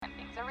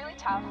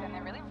tough and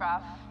they're really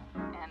rough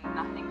and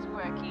nothing's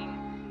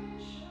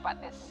working,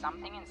 but there's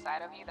something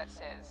inside of you that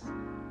says,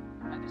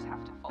 I just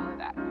have to follow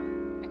that,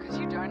 because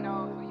you don't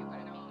know who you're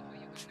going to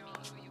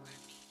be.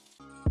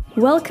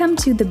 Welcome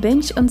to the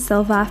Binge on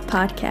Self-Love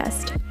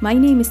podcast. My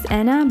name is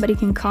Anna, but you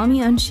can call me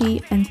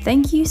Anshi, and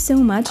thank you so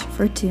much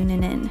for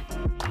tuning in.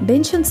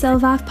 Binge on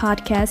Self-Love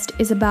podcast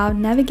is about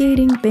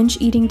navigating binge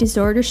eating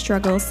disorder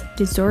struggles,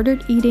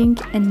 disordered eating,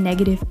 and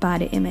negative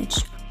body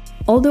image.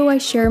 Although I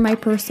share my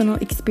personal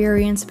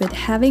experience with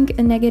having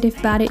a negative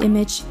body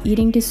image,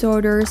 eating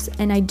disorders,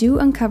 and I do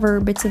uncover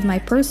bits of my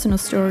personal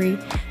story,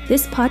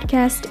 this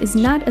podcast is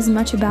not as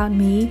much about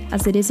me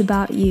as it is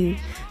about you.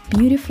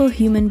 Beautiful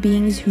human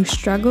beings who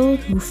struggle,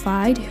 who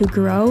fight, who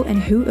grow,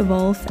 and who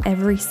evolve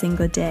every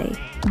single day.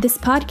 This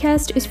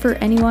podcast is for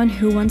anyone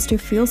who wants to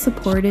feel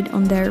supported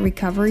on their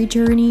recovery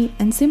journey,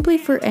 and simply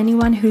for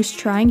anyone who's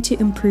trying to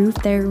improve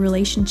their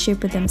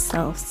relationship with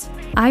themselves.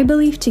 I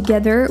believe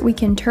together we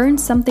can turn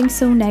something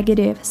so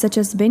negative, such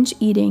as binge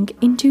eating,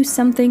 into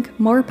something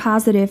more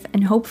positive,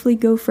 and hopefully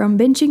go from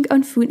binging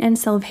on food and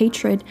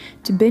self-hatred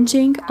to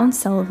binging on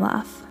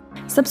self-love.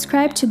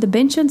 Subscribe to the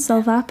Binge on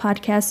Self-Love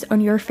podcast on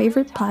your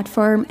favorite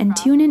platform and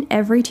tune in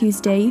every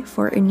Tuesday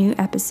for a new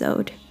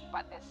episode.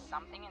 But there's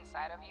something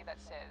inside of you that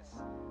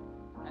says,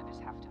 I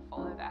just have to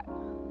follow that,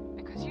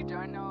 because you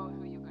don't know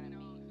who you're going to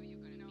be.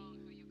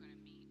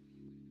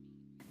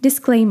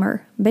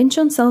 Disclaimer: Binge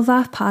on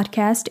Self-Love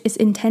podcast is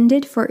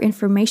intended for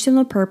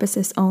informational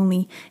purposes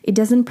only. It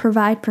doesn't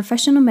provide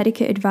professional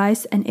medical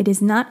advice, and it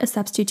is not a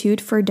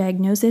substitute for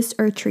diagnosis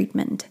or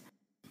treatment.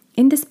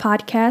 In this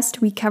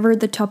podcast, we cover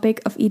the topic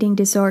of eating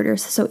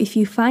disorders, so if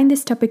you find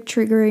this topic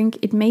triggering,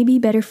 it may be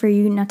better for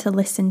you not to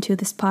listen to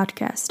this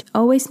podcast.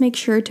 Always make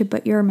sure to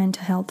put your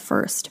mental health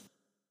first.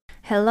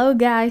 Hello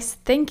guys,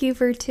 thank you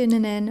for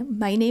tuning in.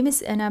 My name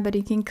is Anna, but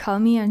you can call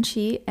me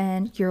Anshi,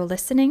 and you're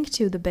listening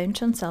to the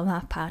Binge on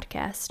Self-Love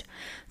podcast.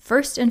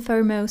 First and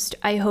foremost,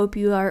 I hope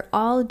you are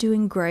all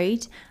doing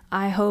great.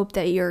 I hope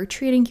that you're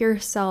treating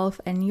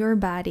yourself and your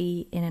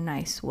body in a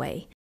nice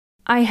way.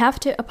 I have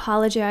to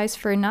apologize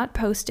for not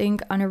posting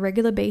on a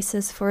regular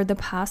basis for the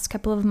past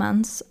couple of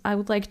months. I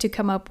would like to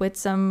come up with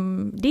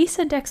some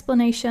decent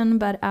explanation,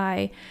 but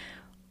I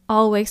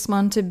always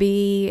want to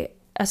be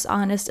as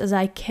honest as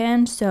I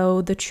can.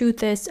 So the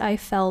truth is, I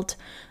felt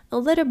a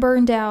little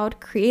burned out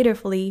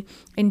creatively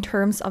in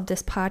terms of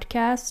this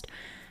podcast.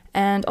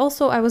 And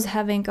also I was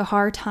having a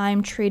hard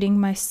time treating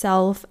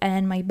myself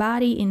and my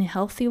body in a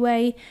healthy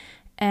way.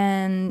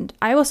 And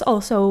I was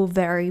also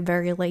very,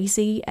 very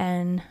lazy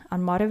and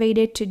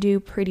unmotivated to do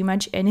pretty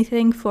much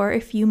anything for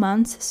a few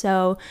months.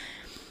 So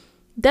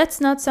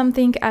that's not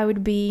something I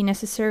would be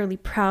necessarily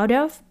proud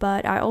of,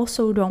 but I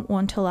also don't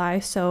want to lie.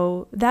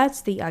 So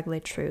that's the ugly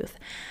truth.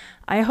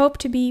 I hope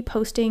to be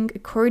posting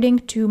according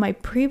to my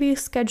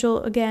previous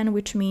schedule again,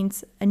 which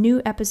means a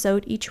new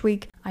episode each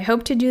week. I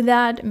hope to do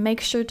that. Make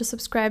sure to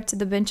subscribe to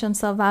the Binge on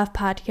Self-Love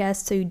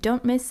podcast so you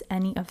don't miss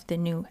any of the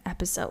new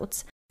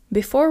episodes.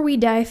 Before we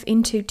dive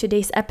into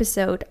today's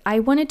episode, I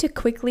wanted to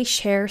quickly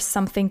share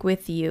something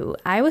with you.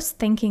 I was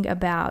thinking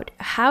about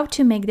how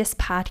to make this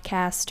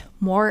podcast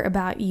more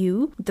about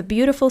you, the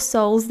beautiful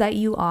souls that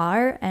you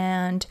are,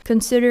 and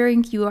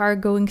considering you are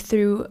going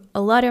through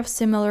a lot of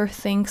similar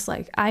things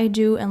like I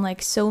do and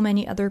like so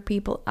many other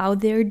people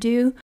out there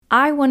do,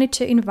 I wanted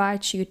to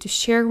invite you to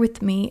share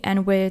with me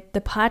and with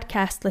the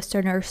podcast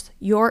listeners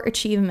your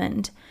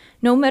achievement.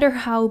 No matter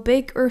how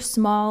big or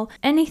small,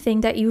 anything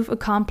that you've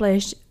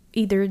accomplished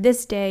either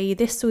this day,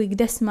 this week,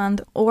 this month,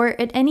 or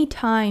at any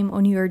time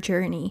on your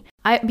journey.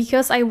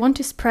 Because I want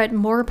to spread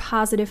more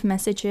positive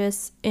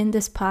messages in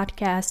this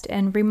podcast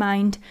and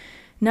remind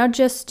not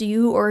just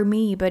you or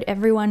me, but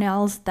everyone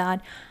else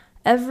that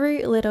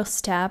every little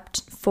step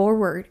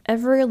forward,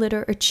 every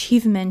little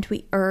achievement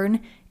we earn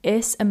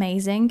is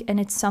amazing, and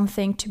it's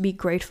something to be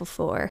grateful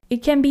for.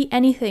 It can be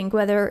anything,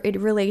 whether it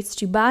relates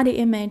to body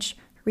image,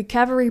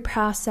 recovery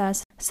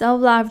process,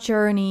 self-love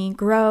journey,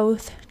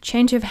 growth,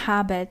 change of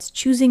habits,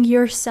 choosing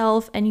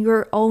yourself and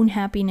your own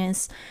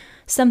happiness,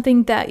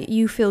 something that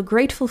you feel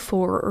grateful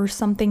for, or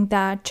something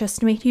that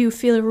just made you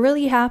feel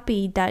really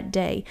happy that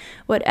day,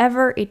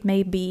 whatever it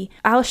may be.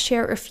 I'll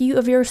share a few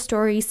of your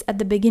stories at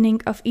the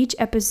beginning of each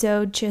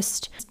episode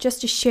just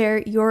to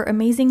share your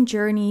amazing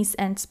journeys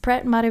and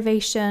spread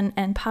motivation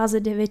and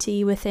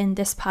positivity within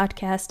this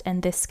podcast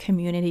and this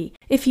community.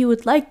 If you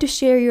would like to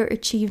share your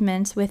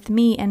achievements with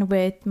me and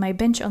with my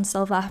Binge on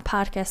Self-Love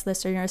podcast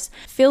listeners,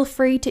 feel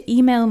free to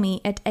email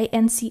me at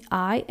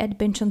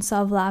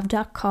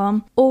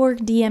anci@bingeonselflove.com or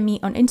DM me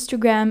on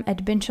Instagram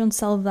at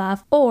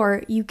bingeonselflove,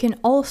 or you can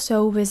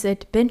also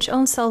visit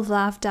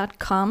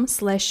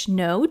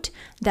bingeonselflove.com/note.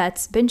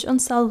 That's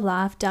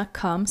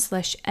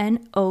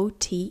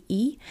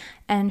bingeonselflove.com/NOTE,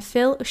 and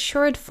fill a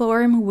short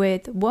form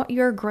with what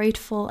you're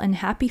grateful and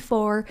happy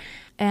for,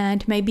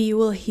 and maybe you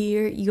will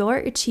hear your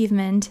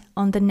achievement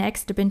on the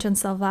next Binge on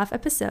Self-Love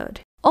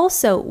episode.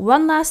 Also,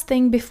 one last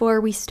thing before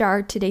we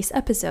start today's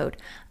episode.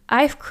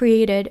 I've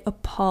created a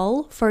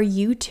poll for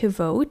you to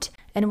vote,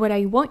 And what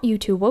I want you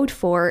to vote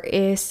for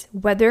is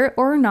whether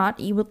or not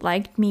you would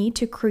like me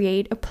to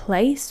create a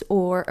place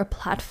or a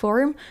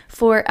platform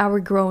for our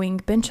growing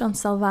Binge on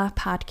Selva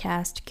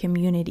podcast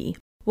community.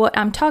 What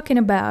I'm talking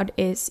about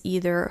is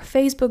either a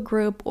Facebook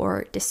group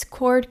or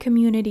Discord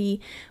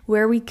community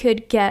where we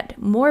could get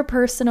more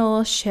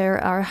personal, share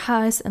our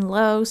highs and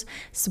lows,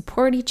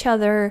 support each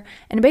other,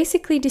 and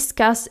basically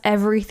discuss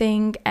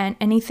everything and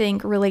anything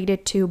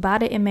related to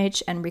body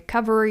image and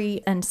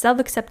recovery and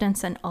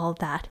self-acceptance and all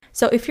that.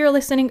 So if you're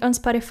listening on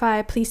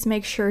Spotify, please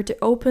make sure to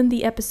open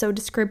the episode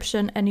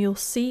description and you'll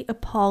see a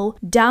poll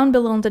down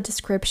below in the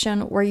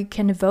description where you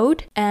can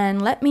vote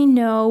and let me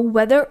know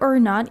whether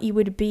or not you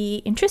would be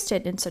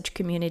interested in such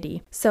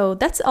community. So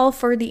that's all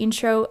for the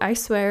intro, I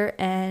swear,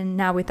 and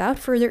now without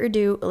further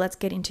ado, let's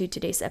get into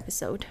today's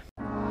episode.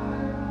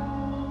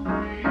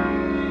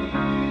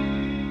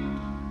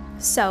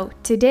 So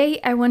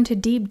today I want to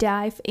deep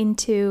dive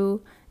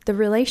into the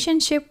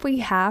relationship we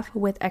have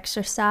with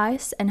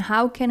exercise and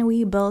how can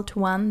we build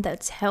one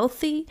that's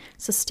healthy,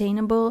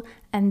 sustainable,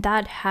 and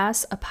that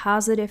has a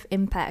positive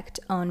impact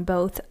on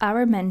both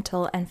our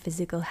mental and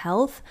physical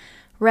health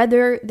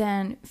rather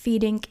than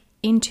feeding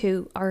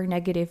into our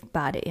negative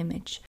body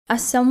image.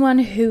 As someone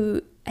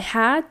who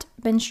had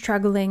been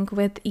struggling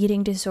with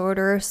eating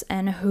disorders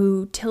and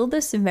who till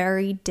this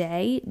very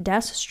day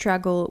does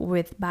struggle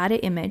with body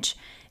image,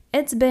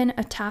 it's been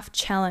a tough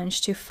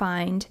challenge to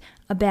find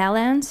a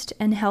balanced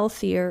and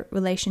healthier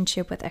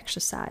relationship with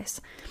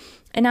exercise.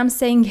 And I'm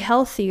saying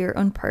healthier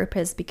on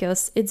purpose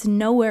because it's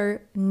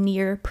nowhere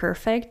near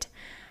perfect.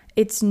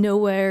 It's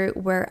nowhere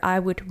where I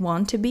would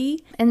want to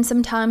be. And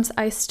sometimes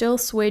I still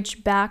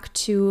switch back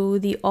to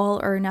the all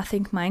or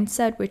nothing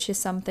mindset, which is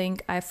something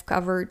I've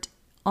covered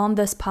on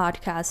this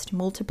podcast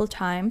multiple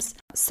times.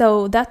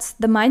 So that's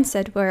the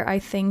mindset where I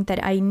think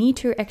that I need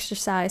to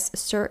exercise a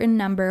certain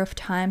number of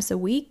times a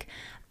week.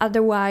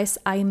 Otherwise,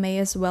 I may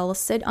as well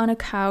sit on a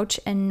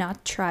couch and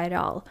not try at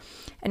all.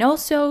 And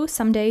also,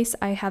 some days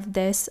I have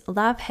this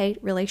love-hate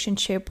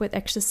relationship with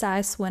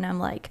exercise when I'm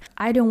like,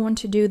 I don't want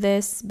to do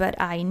this, but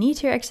I need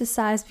to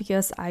exercise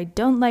because I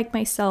don't like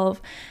myself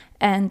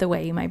and the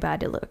way my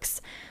body looks.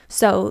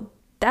 So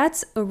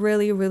that's a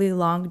really, really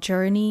long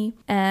journey.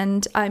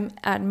 And I'm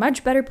at a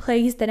much better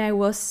place than I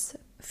was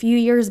few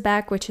years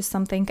back, which is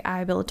something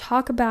I will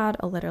talk about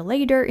a little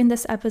later in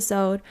this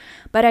episode,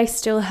 but I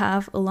still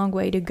have a long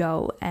way to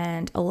go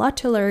and a lot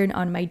to learn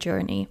on my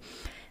journey.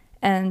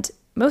 And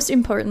most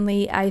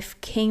importantly, I've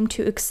came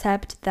to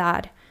accept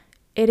that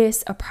it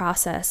is a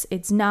process.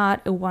 It's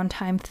not a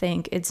one-time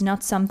thing. It's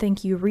not something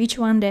you reach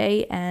one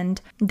day and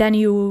then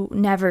you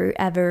never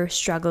ever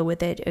struggle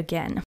with it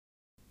again.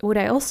 What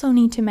I also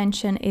need to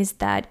mention is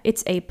that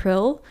it's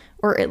April,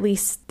 or at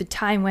least the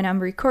time when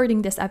I'm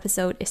recording this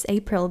episode is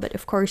April, but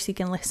of course you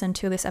can listen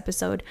to this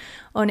episode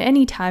on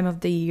any time of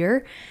the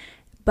year.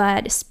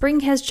 But spring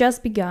has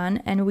just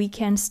begun and we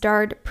can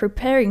start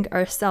preparing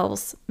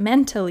ourselves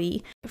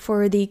mentally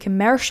for the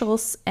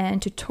commercials and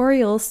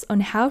tutorials on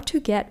how to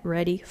get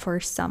ready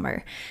for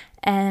summer.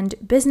 And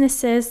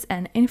businesses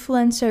and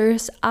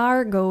influencers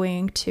are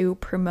going to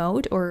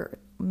promote, or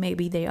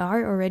maybe they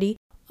are already,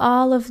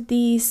 all of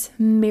these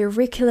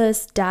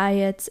miraculous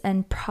diets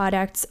and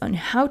products on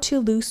how to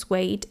lose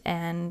weight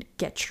and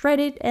get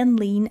shredded and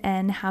lean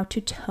and how to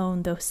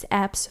tone those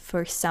abs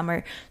for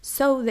summer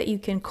so that you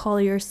can call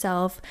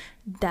yourself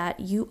that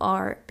you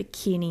are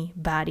bikini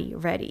body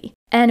ready.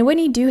 And when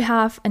you do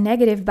have a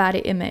negative body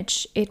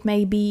image, it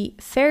may be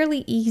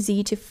fairly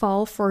easy to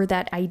fall for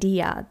that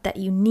idea that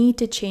you need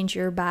to change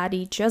your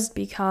body just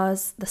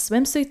because the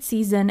swimsuit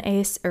season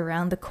is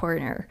around the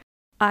corner.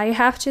 I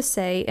have to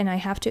say, and I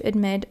have to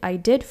admit, I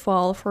did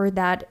fall for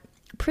that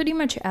pretty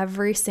much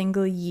every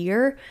single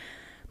year.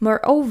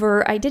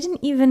 Moreover, I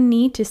didn't even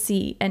need to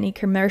see any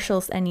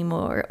commercials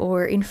anymore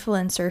or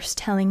influencers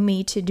telling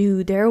me to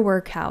do their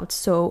workouts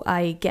so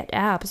I get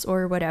abs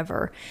or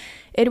whatever.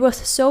 It was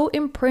so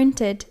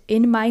imprinted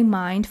in my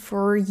mind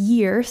for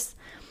years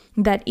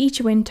that each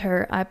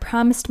winter I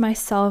promised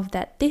myself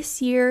that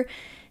this year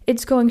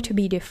it's going to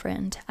be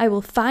different. I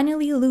will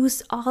finally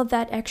lose all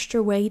that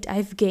extra weight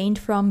I've gained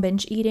from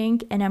binge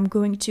eating and I'm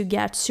going to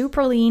get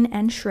super lean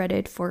and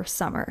shredded for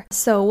summer.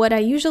 So what I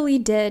usually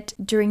did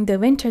during the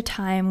winter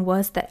time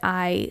was that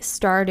I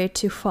started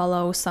to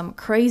follow some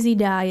crazy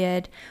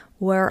diet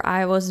where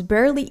I was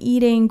barely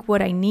eating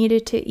what I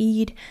needed to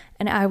eat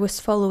and I was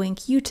following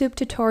YouTube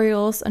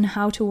tutorials on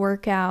how to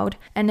work out.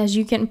 And as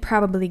you can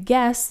probably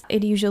guess,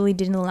 it usually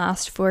didn't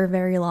last for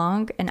very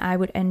long and I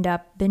would end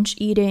up binge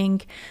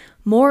eating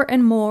more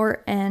and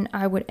more, and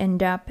I would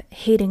end up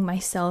hating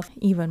myself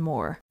even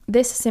more.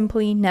 This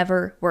simply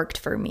never worked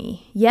for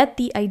me. Yet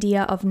the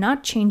idea of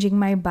not changing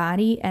my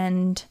body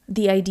and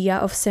the idea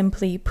of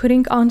simply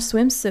putting on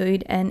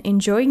swimsuit and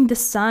enjoying the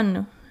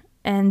sun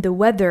and the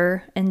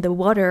weather and the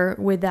water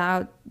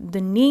without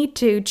the need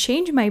to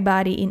change my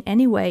body in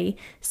any way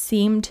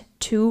seemed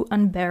too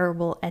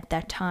unbearable at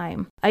that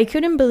time. I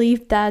couldn't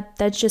believe that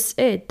that's just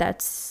it.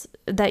 That's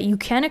that you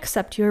can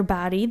accept your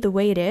body the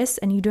way it is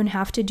and you don't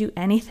have to do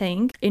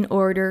anything in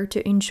order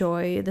to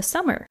enjoy the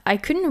summer. I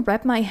couldn't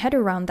wrap my head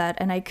around that,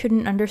 and I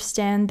couldn't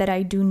understand that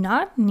I do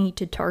not need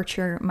to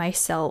torture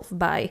myself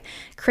by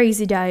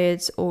crazy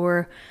diets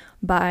or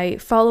by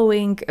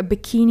following a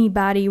bikini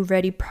body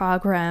ready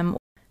program.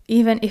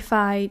 Even if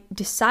I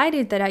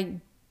decided that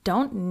I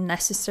don't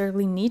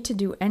necessarily need to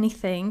do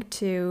anything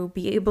to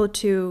be able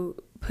to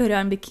put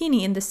on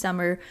bikini in the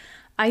summer,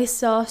 I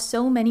saw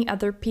so many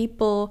other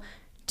people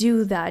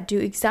do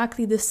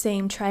exactly the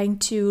same, trying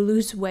to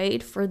lose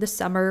weight for the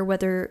summer,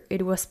 whether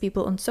it was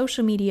people on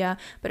social media,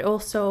 but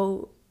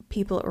also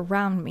people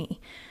around me.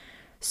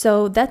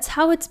 So that's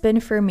how it's been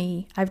for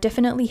me. I've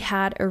definitely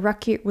had a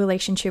rocky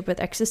relationship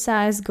with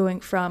exercise, going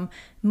from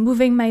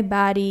moving my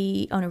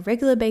body on a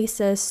regular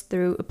basis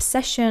through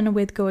obsession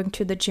with going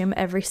to the gym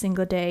every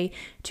single day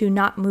to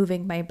not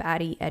moving my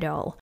body at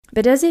all.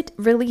 But does it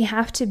really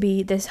have to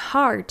be this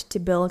hard to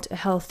build a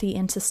healthy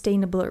and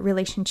sustainable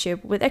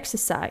relationship with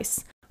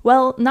exercise?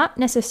 Well, not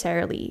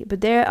necessarily, but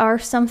there are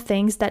some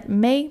things that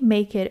may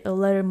make it a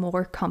little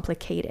more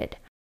complicated.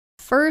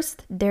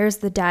 First, there's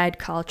the diet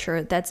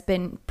culture that's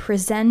been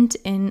present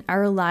in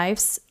our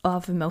lives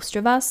of most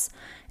of us,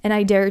 and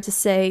I dare to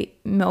say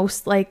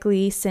most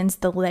likely since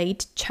the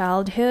late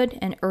childhood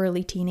and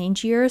early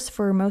teenage years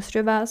for most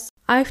of us.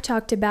 I've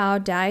talked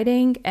about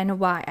dieting and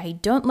why I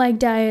don't like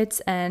diets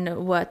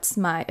and what's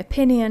my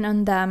opinion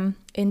on them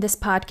in this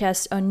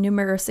podcast on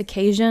numerous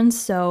occasions,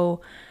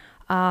 so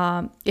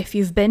if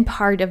you've been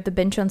part of the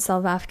Binge on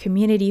Self-Love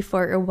community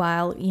for a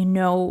while, you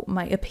know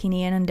my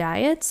opinion on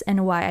diets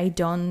and why I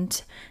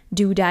don't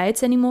do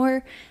diets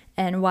anymore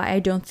and why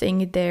I don't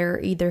think they're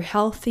either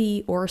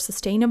healthy or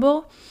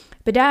sustainable.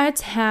 But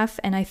diets have,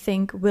 and I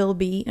think will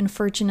be,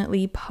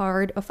 unfortunately,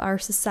 part of our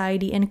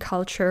society and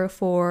culture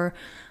for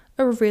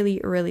a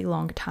really, really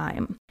long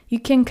time. You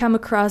can come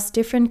across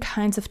different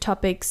kinds of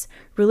topics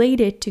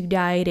related to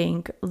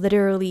dieting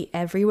literally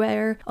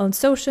everywhere, on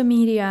social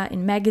media,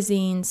 in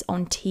magazines,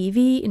 on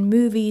TV, in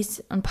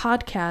movies, on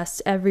podcasts,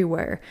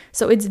 everywhere.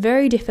 So it's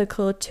very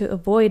difficult to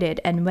avoid it.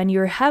 And when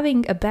you're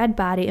having a bad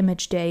body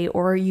image day,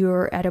 or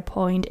you're at a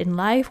point in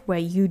life where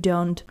you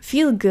don't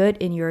feel good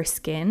in your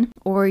skin,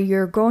 or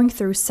you're going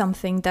through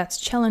something that's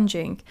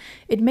challenging,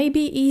 it may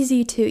be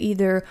easy to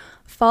either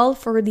fall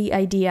for the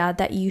idea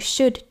that you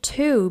should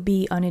too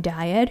be on a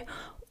diet,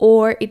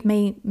 or it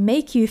may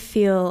make you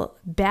feel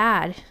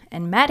bad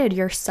and mad at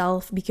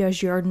yourself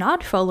because you're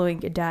not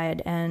following a diet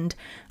and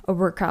a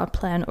workout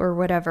plan or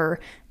whatever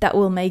that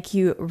will make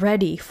you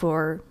ready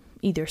for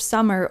either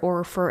summer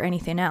or for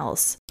anything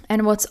else.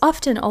 And what's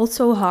often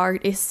also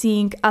hard is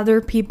seeing other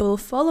people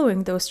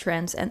following those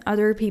trends and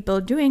other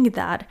people doing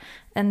that.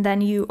 And then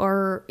you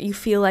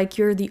feel like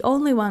you're the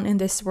only one in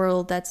this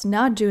world that's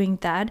not doing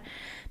that,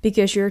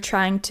 because you're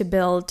trying to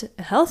build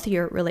a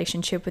healthier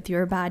relationship with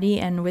your body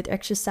and with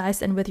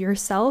exercise and with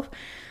yourself.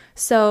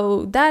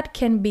 So that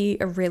can be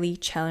a really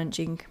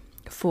challenging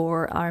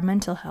for our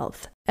mental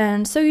health.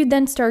 And so you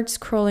then start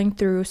scrolling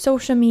through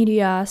social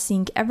media,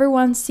 seeing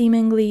everyone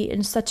seemingly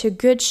in such a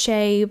good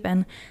shape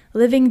and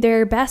living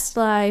their best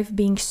life,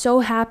 being so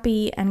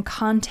happy and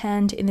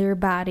content in their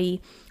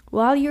body,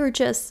 while you're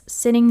just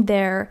sitting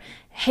there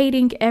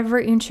hating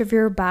every inch of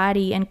your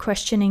body and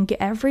questioning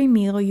every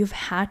meal you've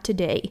had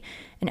today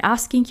and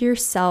asking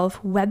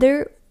yourself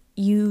whether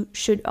you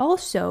should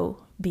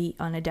also be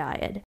on a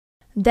diet.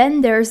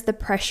 Then there's the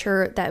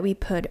pressure that we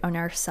put on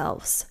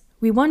ourselves.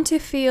 We want to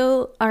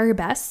feel our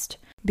best,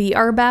 be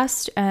our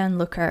best, and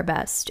look our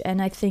best.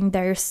 And I think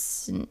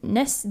there's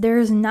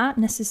not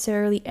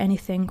necessarily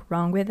anything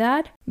wrong with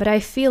that. But I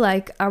feel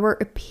like our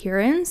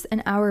appearance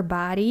and our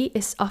body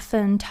is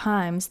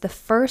oftentimes the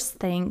first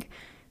thing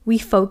we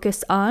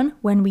focus on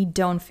when we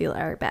don't feel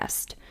our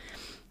best.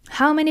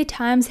 How many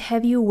times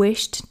have you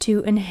wished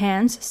to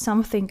enhance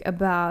something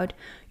about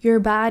your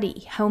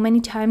body? How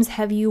many times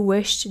have you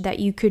wished that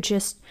you could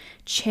just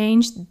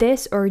change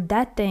this or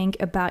that thing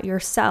about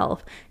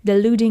yourself,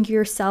 deluding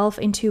yourself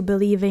into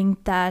believing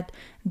that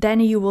then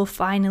you will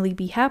finally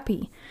be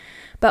happy?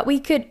 But we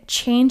could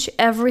change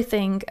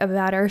everything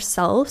about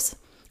ourselves,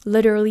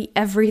 literally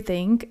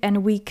everything,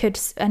 and we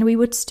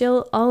would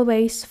still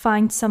always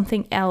find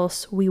something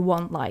else we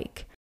won't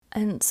like.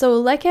 And so,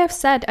 like I've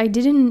said, I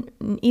didn't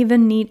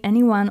even need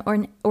anyone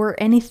or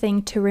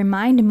anything to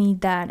remind me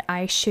that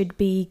I should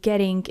be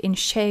getting in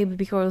shape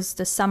because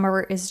the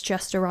summer is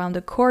just around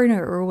the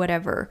corner or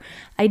whatever.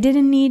 I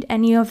didn't need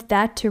any of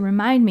that to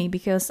remind me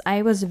because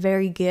I was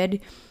very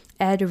good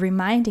at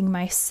reminding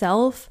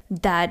myself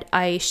that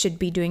I should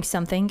be doing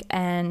something,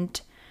 and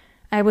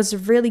I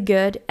was really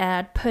good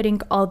at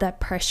putting all that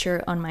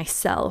pressure on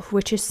myself,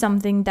 which is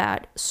something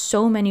that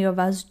so many of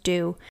us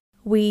do.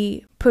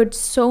 We put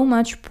so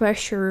much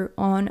pressure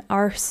on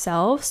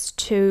ourselves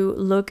to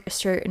look a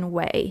certain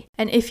way.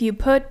 And if you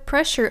put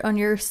pressure on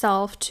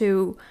yourself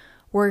to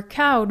work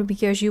out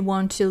because you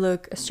want to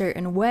look a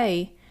certain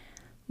way,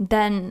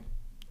 then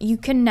You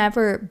can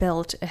never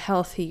build a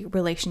healthy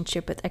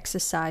relationship with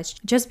exercise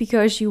just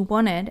because you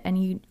want it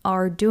and you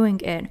are doing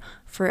it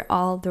for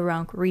all the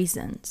wrong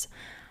reasons.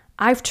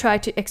 I've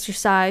tried to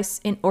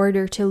exercise in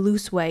order to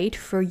lose weight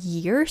for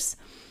years,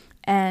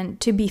 and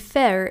to be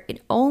fair,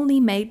 it only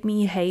made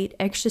me hate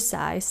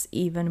exercise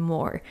even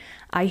more.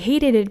 I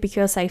hated it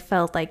because I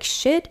felt like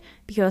shit,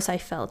 because I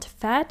felt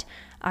fat,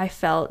 I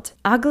felt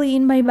ugly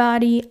in my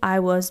body, I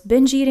was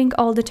binge eating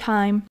all the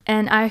time,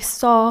 and I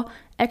saw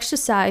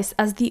exercise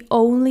as the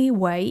only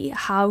way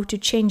how to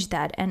change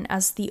that, and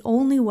as the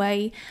only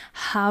way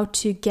how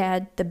to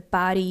get the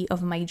body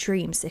of my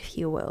dreams, if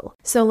you will.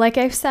 So like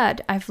I've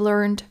said, I've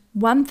learned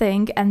one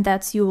thing, and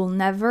that's you will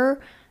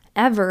never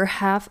ever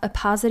have a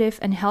positive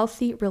and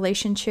healthy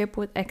relationship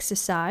with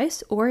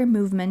exercise or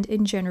movement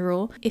in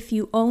general if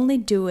you only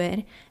do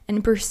it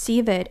and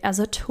perceive it as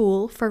a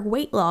tool for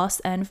weight loss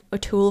and a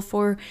tool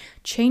for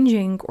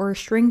changing or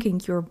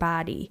shrinking your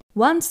body.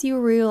 Once you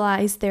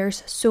realize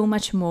there's so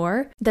much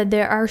more, that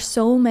there are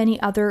so many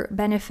other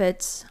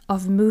benefits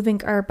of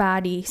moving our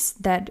bodies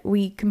that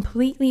we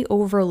completely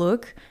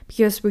overlook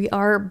because we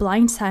are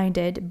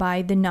blindsided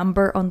by the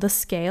number on the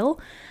scale,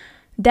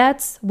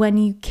 that's when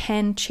you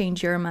can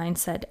change your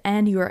mindset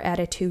and your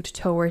attitude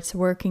towards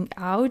working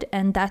out,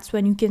 and that's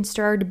when you can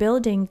start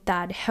building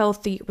that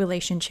healthy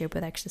relationship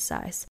with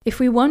exercise. If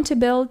we want to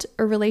build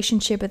a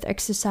relationship with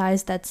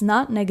exercise that's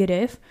not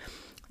negative,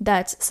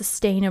 that's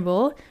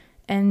sustainable,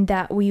 and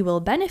that we will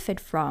benefit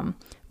from,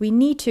 we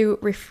need to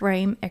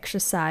reframe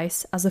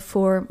exercise as a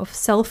form of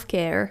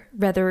self-care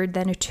rather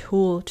than a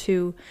tool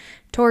to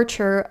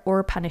torture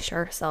or punish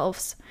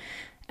ourselves.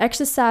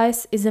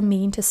 Exercise is a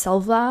means to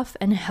self-love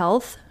and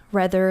health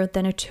rather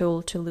than a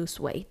tool to lose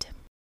weight.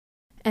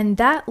 And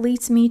that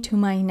leads me to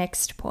my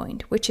next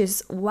point, which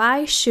is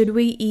why should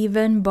we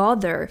even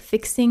bother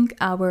fixing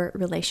our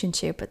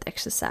relationship with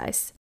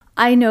exercise?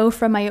 I know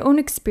from my own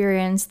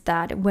experience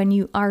that when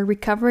you are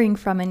recovering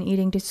from an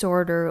eating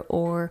disorder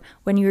or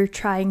when you're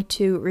trying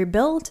to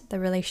rebuild the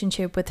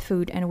relationship with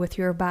food and with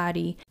your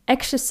body,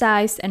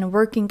 exercise and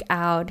working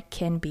out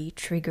can be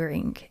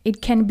triggering.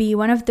 It can be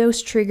one of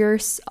those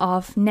triggers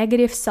of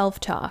negative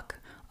self-talk,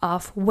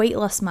 of weight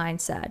loss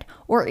mindset,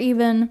 or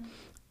even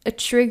a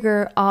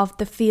trigger of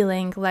the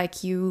feeling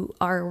like you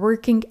are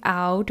working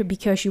out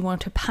because you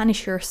want to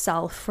punish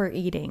yourself for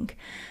eating.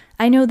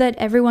 I know that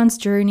everyone's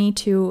journey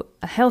to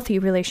a healthy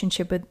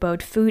relationship with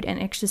both food and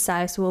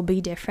exercise will be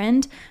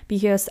different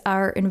because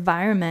our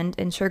environment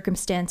and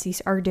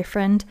circumstances are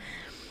different.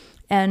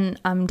 And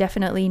I'm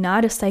definitely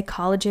not a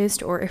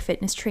psychologist or a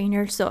fitness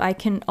trainer, so I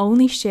can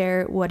only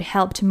share what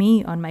helped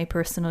me on my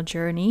personal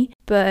journey.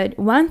 But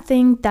one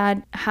thing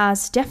that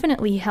has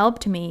definitely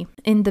helped me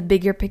in the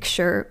bigger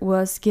picture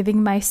was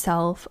giving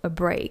myself a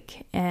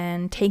break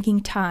and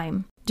taking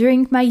time.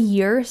 During my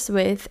years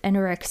with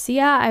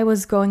anorexia, I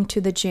was going to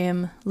the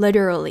gym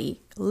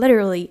literally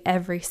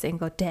every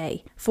single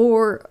day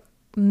for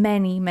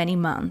many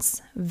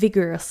months,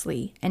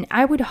 vigorously, and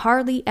I would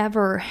hardly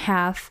ever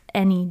have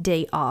any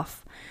day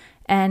off.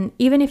 And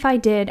even if I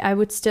did, I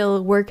would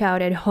still work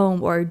out at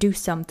home or do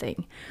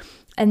something.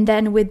 And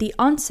then with the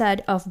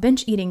onset of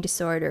binge eating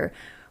disorder,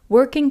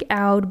 working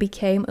out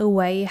became a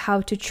way how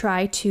to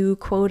try to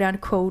quote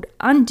unquote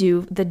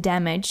undo the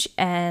damage,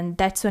 and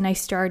that's when I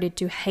started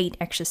to hate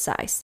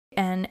exercise.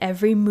 And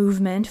every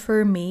movement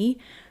for me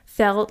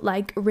felt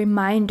like a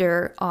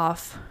reminder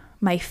of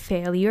my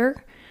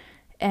failure,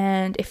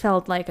 and it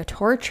felt like a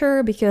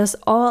torture because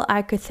all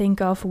I could think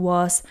of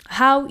was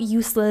how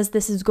useless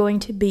this is going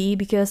to be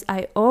because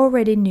I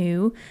already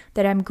knew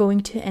that I'm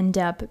going to end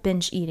up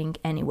binge eating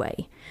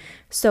anyway.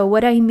 So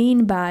what I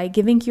mean by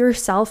giving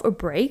yourself a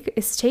break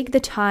is take the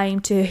time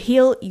to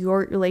heal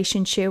your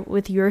relationship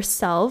with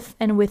yourself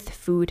and with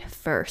food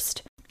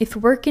first. If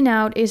working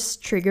out is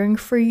triggering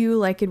for you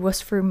like it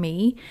was for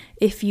me,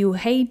 if you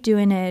hate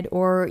doing it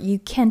or you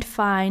can't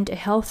find a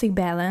healthy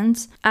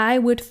balance, I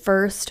would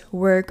first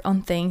work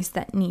on things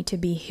that need to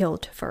be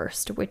healed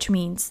first, which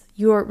means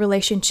your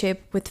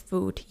relationship with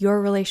food,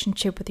 your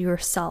relationship with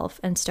yourself,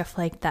 and stuff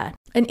like that.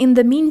 And in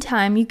the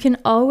meantime, you can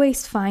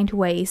always find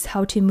ways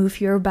how to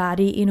move your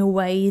body in a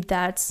way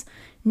that's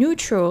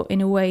neutral,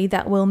 in a way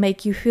that will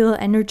make you feel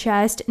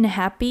energized and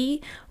happy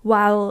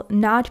while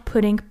not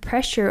putting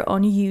pressure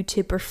on you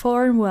to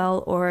perform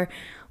well or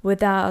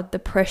without the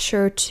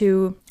pressure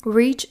to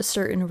reach a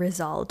certain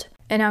result.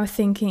 And I'm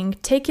thinking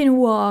taking a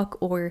walk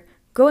or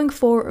going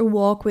for a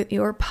walk with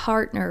your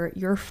partner,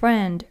 your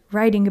friend,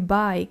 riding a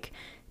bike,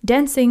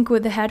 dancing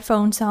with the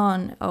headphones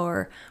on,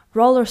 or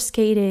roller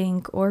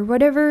skating, or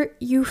whatever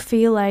you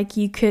feel like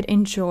you could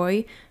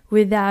enjoy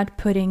without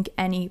putting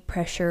any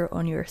pressure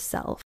on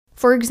yourself.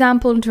 For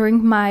example,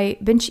 during my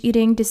binge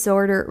eating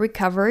disorder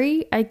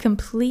recovery, I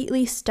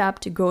completely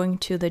stopped going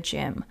to the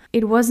gym.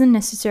 It wasn't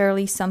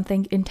necessarily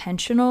something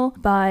intentional,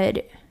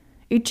 but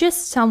it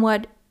just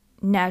somewhat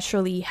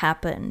naturally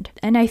happened.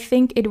 And I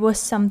think it was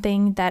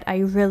something that I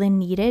really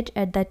needed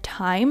at that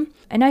time.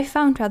 And I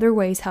found other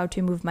ways how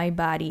to move my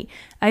body.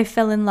 I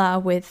fell in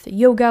love with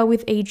yoga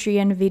with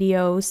Adriene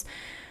videos.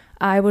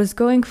 I was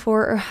going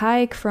for a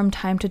hike from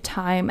time to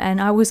time, and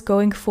I was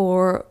going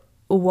for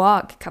a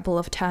walk a couple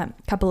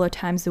of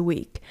times a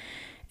week.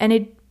 And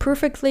it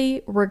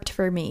perfectly worked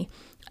for me.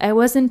 I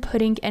wasn't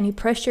putting any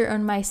pressure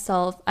on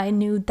myself. I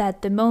knew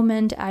that the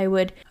moment I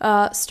would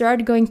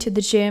start going to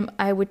the gym,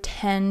 I would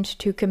tend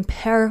to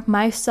compare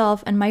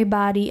myself and my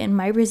body and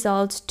my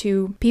results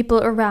to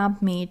people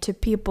around me, to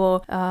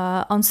people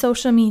on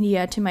social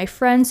media, to my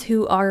friends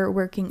who are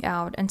working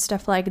out and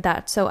stuff like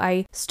that. So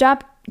I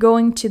stopped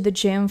going to the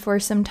gym for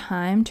some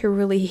time to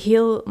really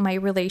heal my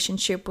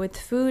relationship with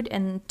food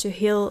and to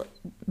heal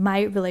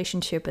my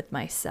relationship with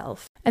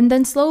myself. And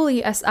then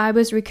slowly, as I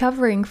was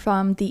recovering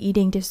from the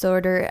eating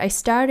disorder, I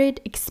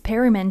started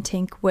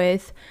experimenting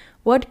with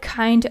what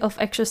kind of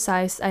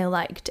exercise I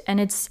liked. And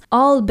it's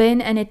all been,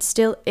 and it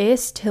still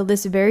is till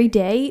this very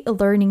day, a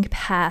learning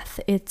path.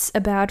 It's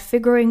about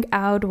figuring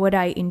out what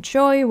I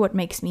enjoy, what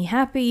makes me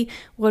happy,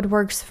 what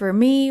works for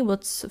me,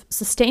 what's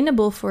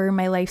sustainable for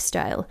my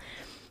lifestyle.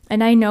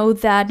 And I know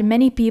that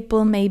many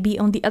people may be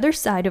on the other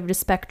side of the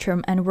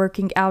spectrum and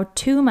working out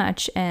too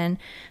much. And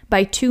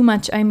by too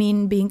much, I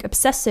mean being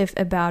obsessive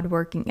about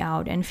working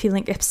out and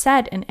feeling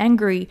upset and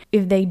angry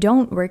if they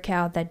don't work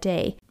out that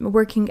day.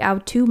 Working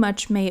out too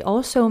much may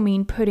also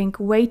mean putting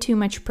way too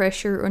much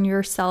pressure on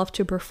yourself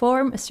to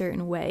perform a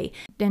certain way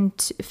and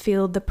to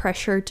feel the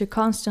pressure to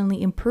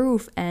constantly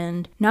improve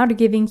and not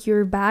giving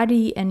your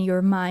body and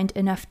your mind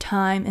enough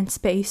time and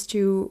space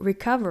to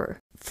recover.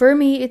 For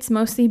me, it's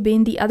mostly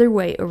been the other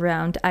way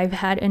around. I've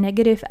had a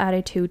negative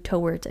attitude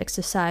towards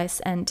exercise,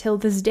 and till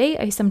this day,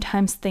 I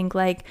sometimes think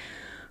like,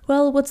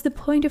 well, what's the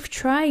point of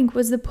trying?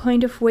 What's the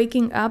point of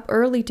waking up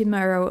early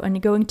tomorrow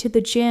and going to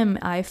the gym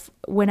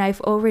when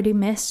I've already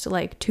missed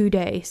like 2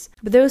 days?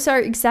 But those are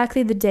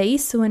exactly the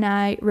days when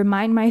I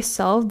remind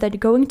myself that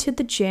going to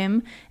the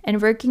gym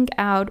and working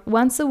out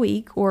once a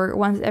week or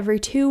once every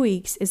 2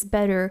 weeks is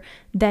better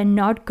than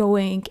not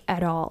going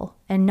at all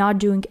and not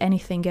doing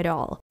anything at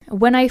all.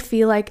 When I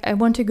feel like I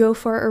want to go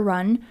for a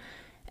run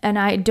and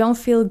I don't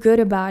feel good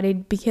about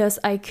it because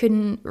I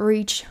couldn't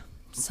reach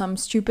some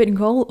stupid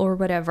goal or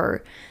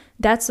whatever,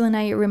 that's when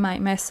I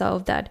remind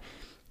myself that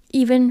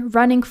even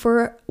running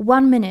for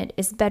 1 minute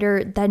is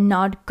better than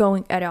not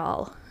going at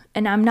all.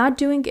 And I'm not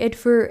doing it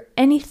for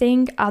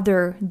anything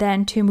other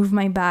than to move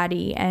my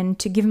body and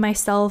to give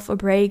myself a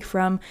break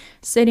from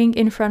sitting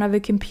in front of a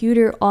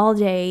computer all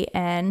day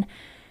and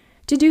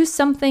to do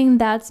something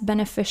that's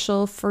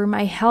beneficial for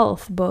my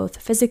health, both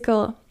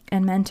physical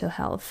and mental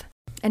health.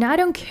 And I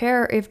don't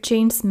care if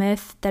Jane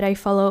Smith, that I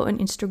follow on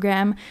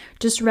Instagram,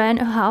 just ran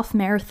a half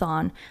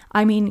marathon.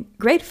 I mean,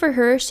 great for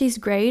her, she's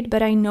great,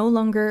 but I no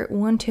longer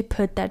want to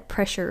put that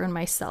pressure on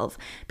myself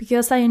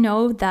because I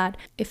know that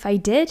if I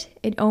did,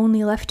 it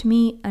only left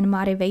me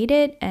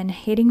unmotivated and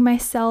hating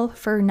myself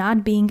for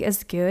not being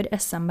as good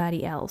as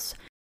somebody else.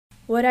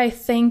 What I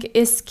think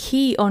is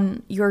key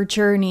on your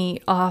journey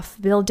of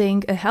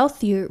building a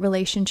healthier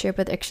relationship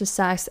with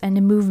exercise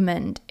and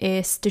movement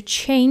is to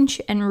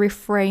change and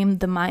reframe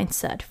the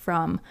mindset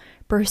from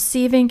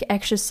perceiving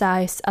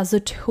exercise as a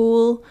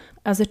tool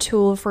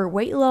for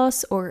weight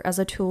loss or as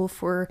a tool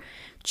for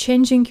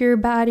changing your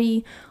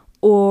body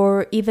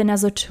or even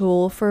as a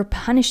tool for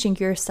punishing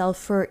yourself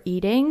for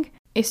eating,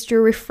 is to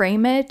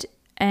reframe it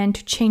and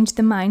to change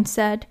the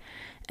mindset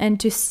and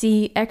to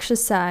see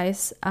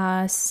exercise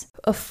as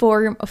a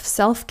form of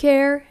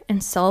self-care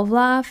and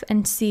self-love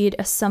and see it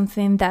as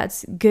something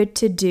that's good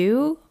to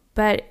do,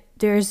 but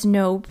there's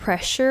no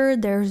pressure,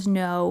 there's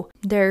no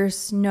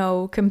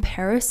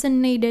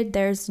comparison needed,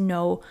 there's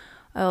no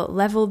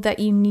level that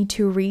you need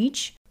to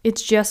reach.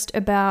 It's just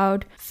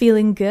about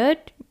feeling good.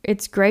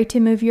 It's great to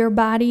move your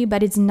body,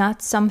 but it's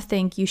not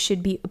something you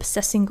should be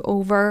obsessing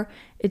over.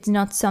 It's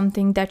not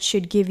something that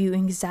should give you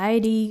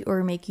anxiety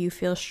or make you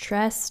feel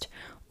stressed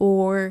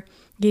or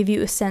give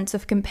you a sense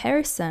of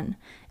comparison.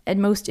 And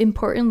most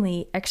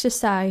importantly,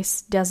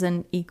 exercise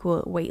doesn't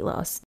equal weight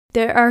loss.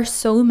 There are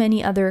so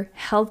many other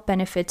health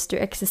benefits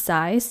to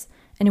exercise,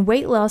 and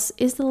weight loss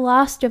is the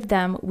last of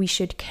them we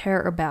should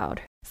care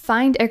about.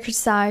 Find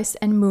exercise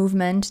and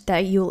movement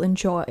that you'll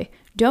enjoy.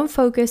 Don't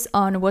focus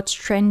on what's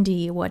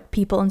trendy, what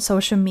people on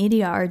social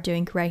media are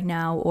doing right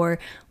now, or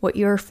what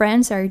your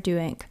friends are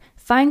doing.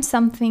 Find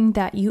something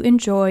that you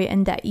enjoy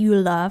and that you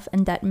love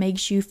and that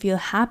makes you feel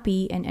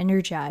happy and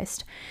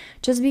energized.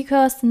 Just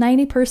because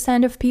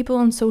 90% of people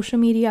on social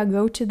media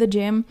go to the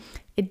gym,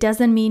 it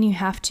doesn't mean you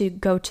have to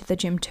go to the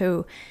gym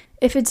too.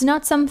 If it's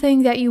not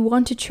something that you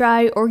want to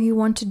try or you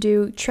want to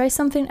do, try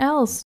something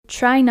else.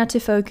 Try not to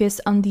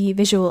focus on the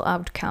visual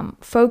outcome.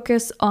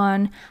 Focus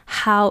on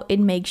how it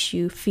makes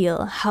you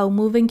feel, how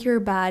moving your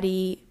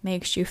body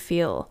makes you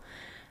feel.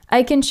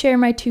 I can share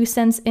my 2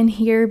 cents in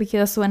here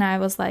because when I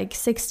was like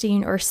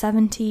 16 or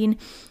 17,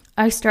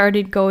 I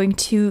started going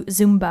to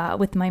Zumba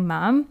with my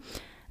mom.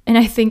 And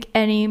I think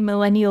any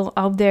millennial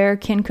out there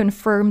can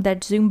confirm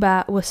that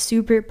Zumba was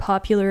super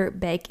popular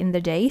back in the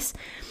days.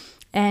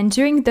 And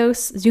during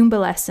those Zumba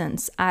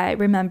lessons, I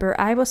remember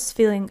I was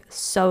feeling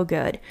so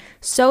good,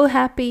 so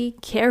happy,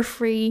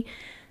 carefree.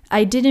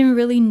 I didn't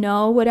really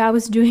know what I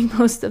was doing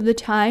most of the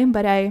time,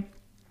 but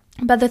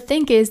the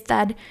thing is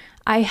that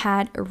I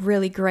had a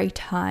really great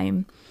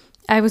time.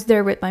 I was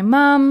there with my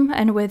mom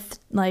and with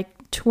like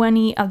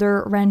 20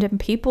 other random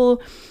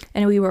people,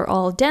 and we were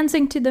all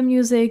dancing to the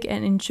music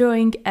and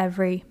enjoying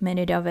every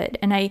minute of it.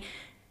 And I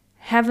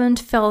haven't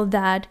felt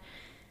that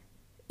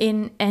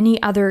in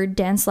any other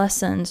dance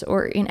lessons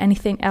or in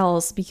anything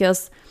else,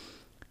 because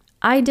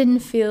I didn't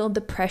feel the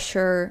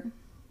pressure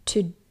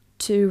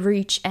to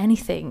reach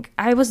anything.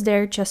 I was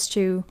there just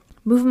to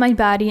move my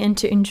body and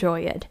to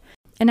enjoy it.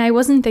 And I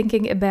wasn't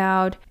thinking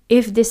about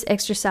if this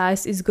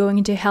exercise is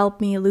going to help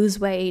me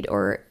lose weight,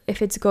 or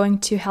if it's going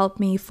to help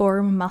me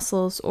form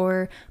muscles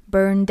or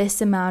burn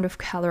this amount of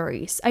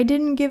calories. I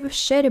didn't give a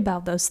shit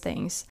about those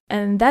things.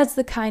 And that's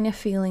the kind of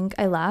feeling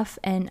I love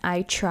and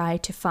I try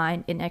to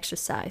find in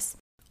exercise.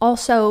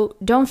 Also,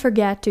 don't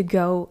forget to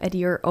go at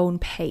your own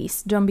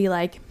pace. Don't be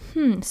like,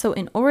 so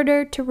in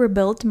order to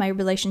rebuild my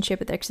relationship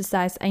with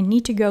exercise, I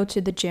need to go to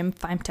the gym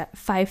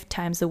 5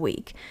 times a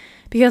week.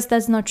 Because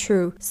that's not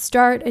true.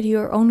 Start at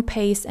your own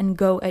pace and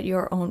go at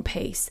your own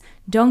pace.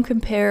 Don't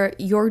compare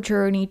your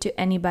journey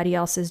to anybody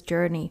else's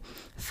journey.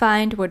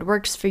 Find what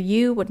works for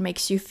you, what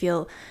makes you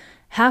feel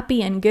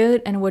happy and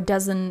good, and what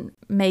doesn't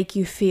make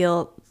you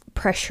feel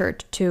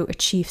pressured to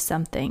achieve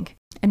something.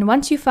 And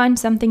once you find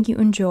something you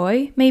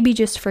enjoy, maybe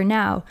just for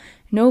now,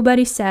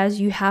 nobody says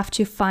you have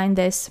to find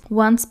this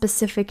one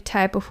specific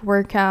type of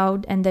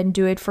workout and then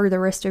do it for the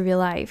rest of your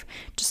life.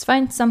 Just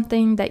find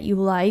something that you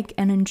like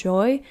and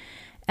enjoy.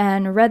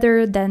 And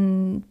rather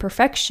than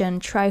perfection,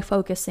 try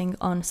focusing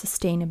on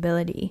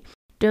sustainability.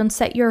 Don't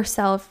set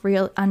yourself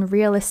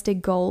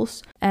unrealistic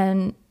goals.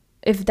 And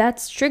if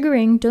that's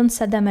triggering, don't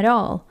set them at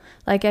all.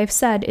 Like I've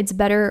said, it's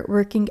better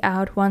working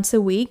out once a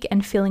week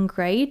and feeling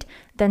great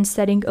than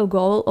setting a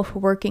goal of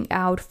working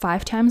out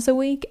 5 times a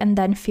week and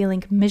then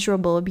feeling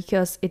miserable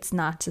because it's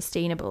not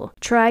sustainable.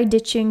 Try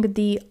ditching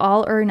the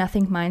all or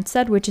nothing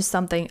mindset, which is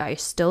something I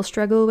still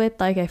struggle with,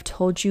 like I've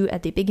told you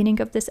at the beginning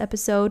of this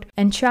episode,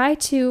 and try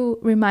to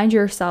remind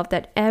yourself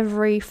that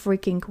every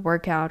freaking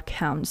workout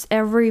counts.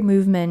 Every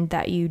movement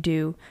that you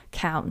do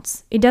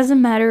counts. It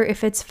doesn't matter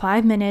if it's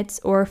 5 minutes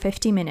or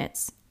 50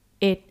 minutes.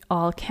 It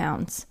all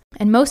counts.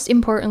 And most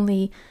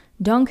importantly,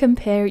 don't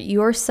compare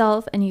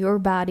yourself and your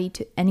body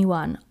to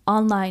anyone,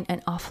 online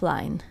and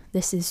offline.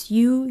 This is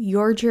you,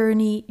 your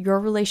journey, your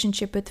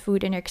relationship with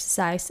food and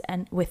exercise,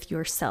 and with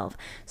yourself.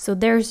 So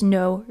there's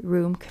no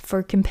room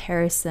for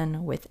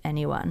comparison with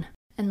anyone.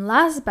 And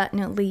last but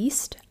not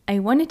least, I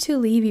wanted to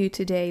leave you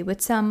today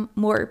with some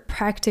more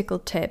practical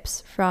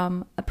tips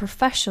from a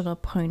professional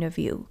point of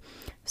view.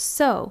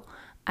 So,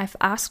 I've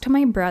asked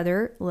my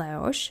brother,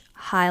 Leos,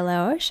 hi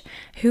Leos,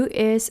 who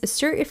is a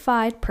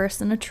certified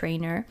personal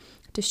trainer,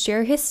 to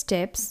share his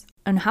tips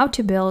on how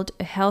to build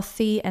a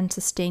healthy and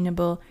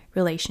sustainable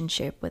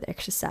relationship with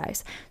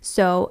exercise.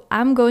 So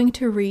I'm going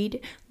to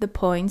read the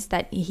points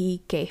that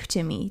he gave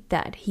to me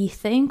that he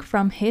thinks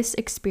from his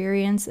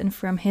experience and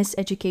from his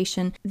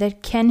education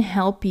that can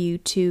help you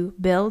to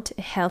build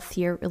a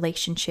healthier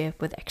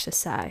relationship with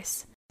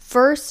exercise.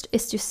 First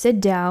is to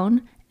sit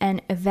down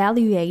and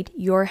evaluate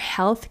your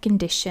health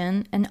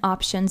condition and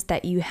options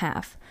that you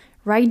have.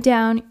 Write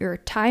down your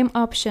time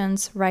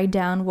options, write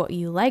down what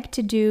you like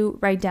to do,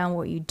 write down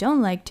what you don't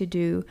like to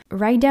do,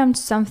 write down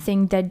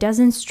something that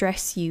doesn't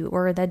stress you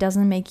or that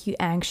doesn't make you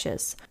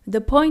anxious. The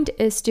point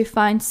is to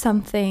find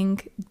something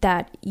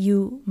that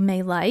you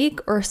may like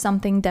or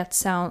something that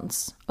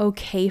sounds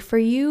okay for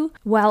you,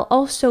 while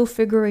also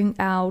figuring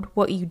out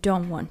what you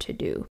don't want to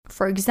do.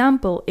 For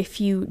example, if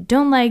you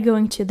don't like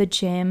going to the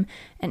gym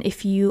and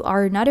if you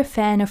are not a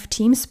fan of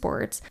team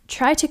sports,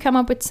 try to come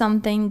up with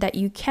something that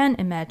you can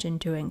imagine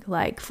doing,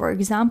 like, for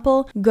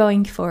example,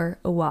 going for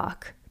a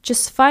walk.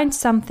 Just find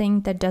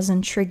something that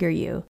doesn't trigger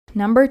you.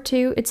 Number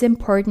 2, it's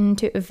important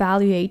to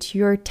evaluate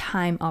your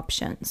time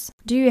options.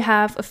 Do you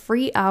have a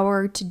free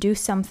hour to do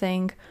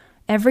something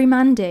every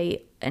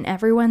Monday and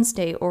every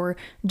Wednesday, or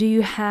do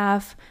you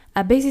have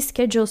a busy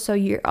schedule so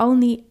you're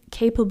only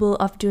capable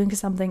of doing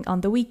something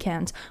on the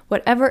weekends?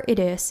 Whatever it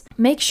is,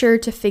 make sure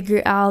to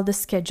figure out the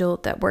schedule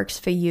that works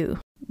for you.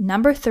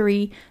 Number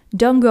 3,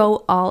 don't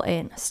go all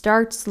in.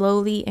 Start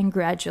slowly and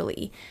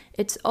gradually.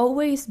 It's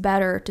always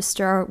better to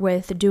start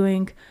with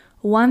doing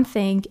one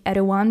thing at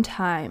a one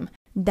time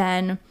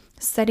than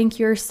setting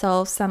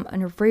yourself some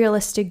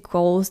unrealistic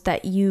goals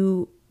that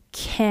you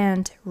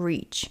can't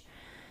reach.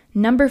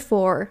 Number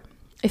 4,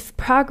 if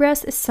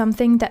progress is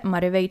something that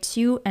motivates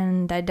you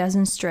and that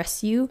doesn't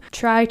stress you,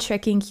 try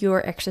tracking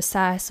your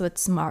exercise with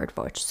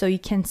smartwatch so you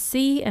can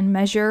see and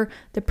measure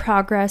the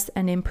progress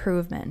and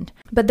improvement.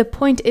 But the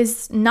point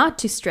is not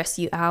to stress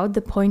you out.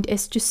 The point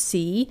is to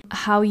see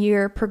how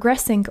you're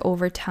progressing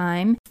over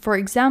time. For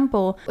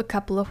example, a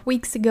couple of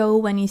weeks ago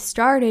when you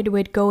started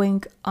with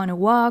going on a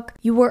walk,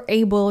 you were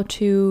able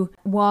to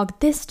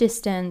walk this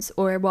distance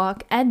or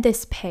walk at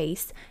this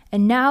pace.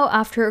 And now,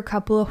 after a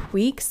couple of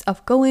weeks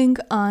of going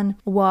on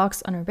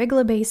walks on a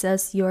regular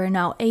basis, you are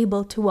now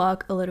able to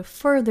walk a little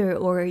further,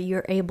 or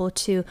you're able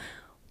to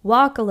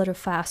walk a little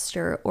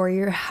faster, or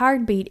your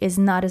heartbeat is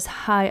not as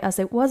high as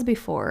it was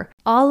before.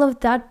 All of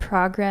that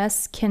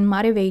progress can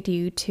motivate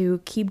you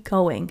to keep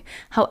going.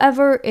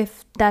 However,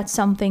 if that's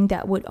something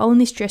that would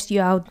only stress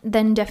you out,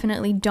 then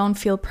definitely don't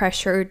feel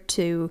pressured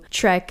to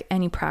track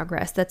any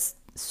progress. That's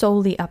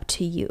solely up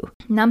to you.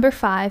 Number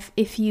 5,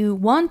 if you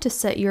want to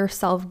set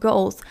yourself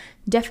goals,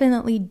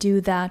 definitely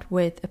do that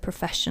with a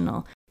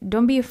professional.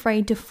 Don't be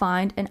afraid to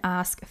find and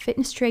ask a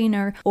fitness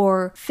trainer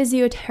or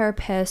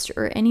physiotherapist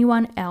or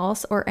anyone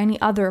else or any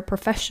other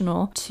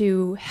professional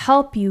to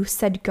help you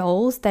set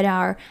goals that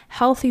are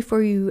healthy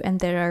for you and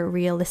that are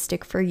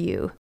realistic for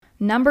you.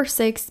 Number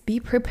 6, be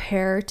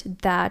prepared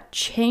that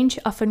change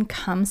often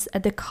comes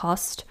at the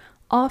cost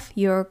of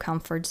your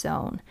comfort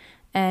zone.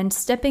 And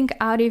stepping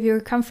out of your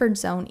comfort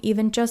zone,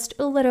 even just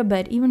a little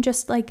bit, even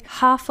just like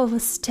half of a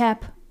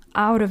step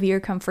out of your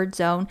comfort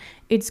zone,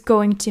 it's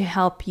going to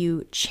help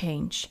you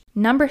change.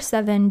 Number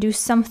 7, do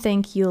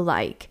something you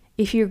like.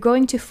 If you're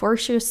going to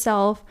force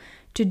yourself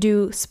to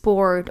do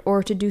sport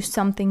or to do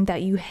something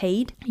that you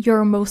hate,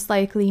 you're most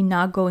likely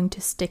not going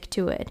to stick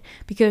to it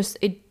because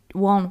it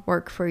won't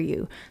work for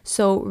you.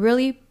 So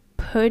really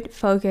put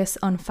focus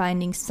on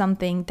finding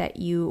something that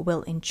you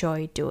will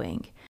enjoy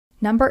doing.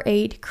 Number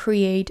 8,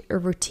 create a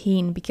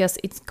routine because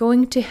it's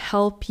going to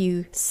help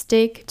you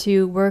stick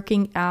to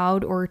working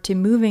out or to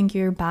moving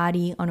your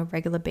body on a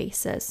regular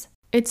basis.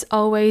 It's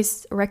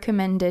always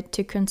recommended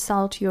to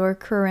consult your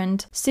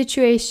current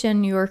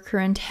situation, your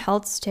current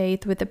health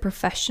state with a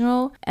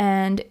professional,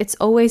 and it's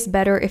always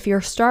better if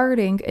you're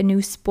starting a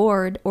new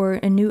sport or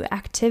a new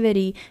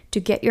activity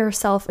to get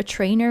yourself a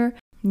trainer.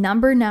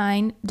 Number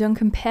 9, don't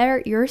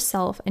compare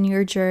yourself and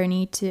your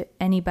journey to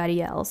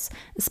anybody else,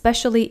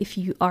 especially if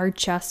you are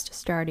just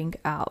starting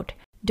out.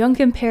 Don't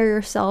compare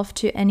yourself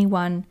to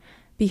anyone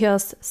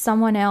because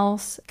someone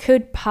else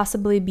could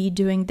possibly be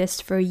doing this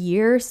for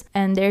years,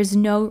 and there's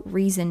no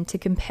reason to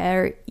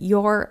compare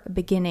your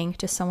beginning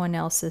to someone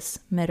else's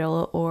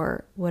middle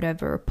or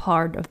whatever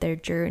part of their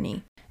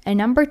journey. And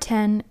number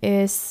 10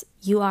 is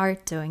you are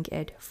doing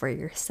it for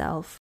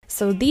yourself.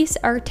 So these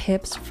are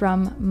tips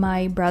from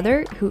my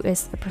brother, who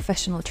is a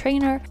professional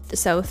trainer.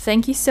 So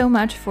thank you so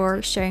much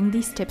for sharing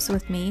these tips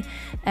with me.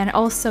 And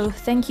also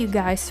thank you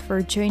guys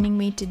for joining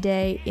me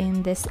today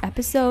in this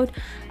episode.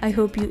 I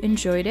hope you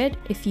enjoyed it.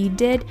 If you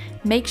did,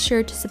 make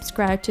sure to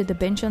subscribe to the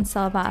Binge on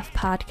Self-Love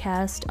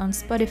podcast on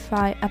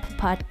Spotify, Apple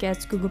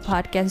Podcasts, Google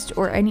Podcasts,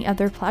 or any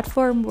other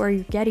platform where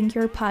you're getting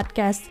your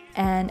podcasts.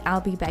 And I'll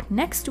be back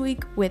next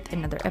week with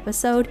another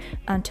episode.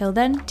 Until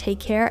then, take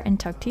care and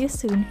talk to you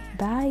soon.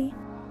 Bye.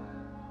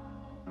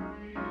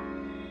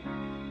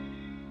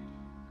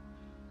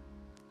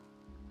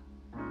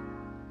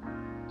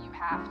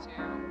 Have to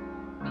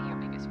be your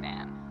biggest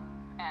fan.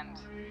 And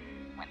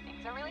when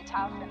things are really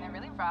tough and they're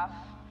really rough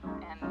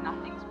and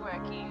nothing's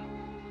working,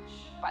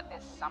 but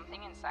there's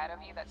something inside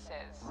of you that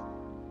says,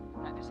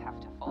 I just have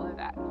to follow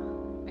that.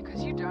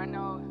 Because you don't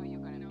know who